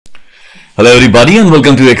Hello everybody and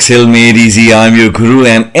welcome to Excel Made Easy. I'm your guru,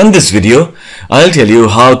 and in this video I'll tell you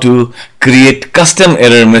how to create custom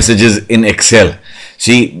error messages in Excel.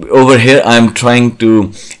 See, over here I'm trying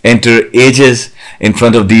to enter ages in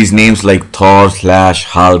front of these names like Thor, Slash,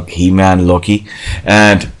 Hulk, He-Man, Loki,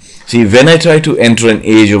 and see, when I try to enter an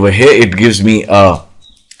age over here, it gives me a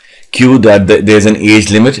cue that there's an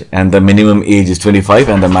age limit and the minimum age is 25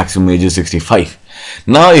 and the maximum age is 65.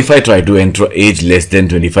 Now if I try to enter age less than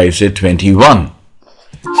 25, say 21,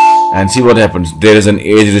 and see what happens. There is an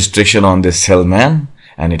age restriction on this cell, man,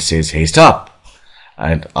 and it says hey stop,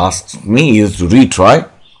 and asks me to retry.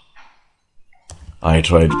 I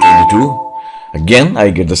tried 22 again,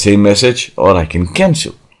 I get the same message, or I can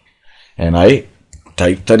cancel, and I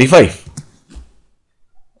type 35.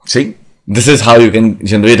 See, this is how you can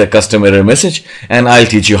generate a custom error message, and I'll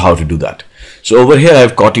teach you how to do that. So over here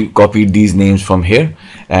I've copied these names from here,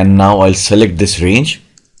 and now I'll select this range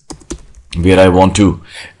where I want to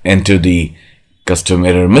enter the custom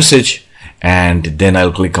error message, and then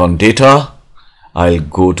I'll click on data. I'll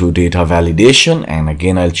go to data validation, and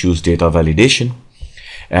again I'll choose data validation,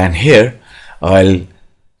 and here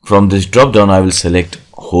from this drop down I will select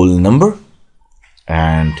whole number,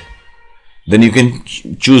 and then you can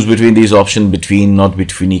choose between these options, between, not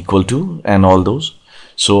between, equal to, and all those.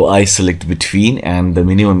 So I select between, and the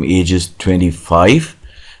minimum age is 25,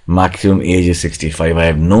 maximum age is 65. I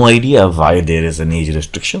have no idea why there is an age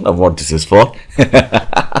restriction or what this is for,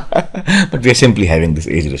 but we are simply having this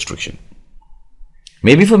age restriction.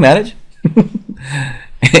 Maybe for marriage.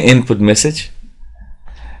 Input message.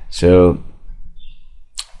 So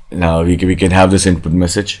now we can have this input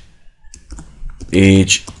message: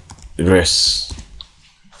 age restriction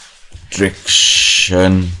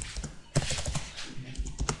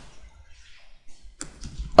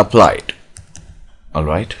applied. All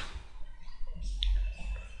right,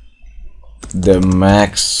 the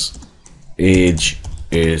max age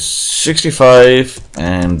is 65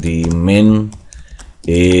 and the min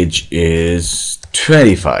age is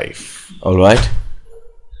 25. All right,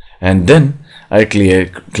 and then I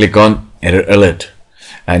click on error alert,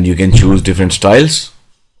 and you can choose different styles.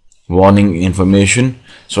 Warning information,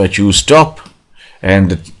 so I choose stop, and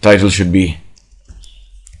the title should be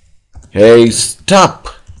hey stop,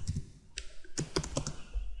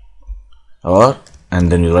 and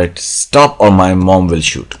then you write stop or my mom will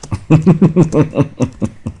shoot.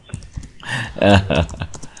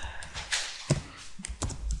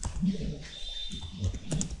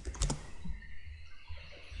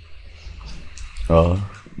 Or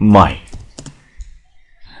my.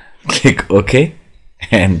 Click OK,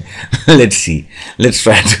 and let's see. Let's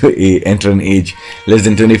try to enter an age less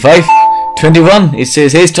than 25. 21. It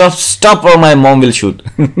says hey stop or my mom will shoot.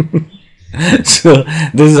 So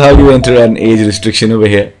this is how you enter an age restriction over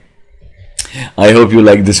here. I hope you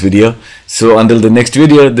like this video. So until the next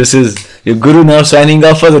video, this is your guru now signing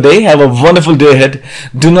off for the day. Have a wonderful day ahead.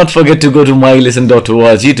 Do not forget to go to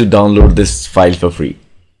mylesson.org to download this file for free.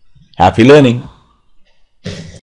 Happy learning.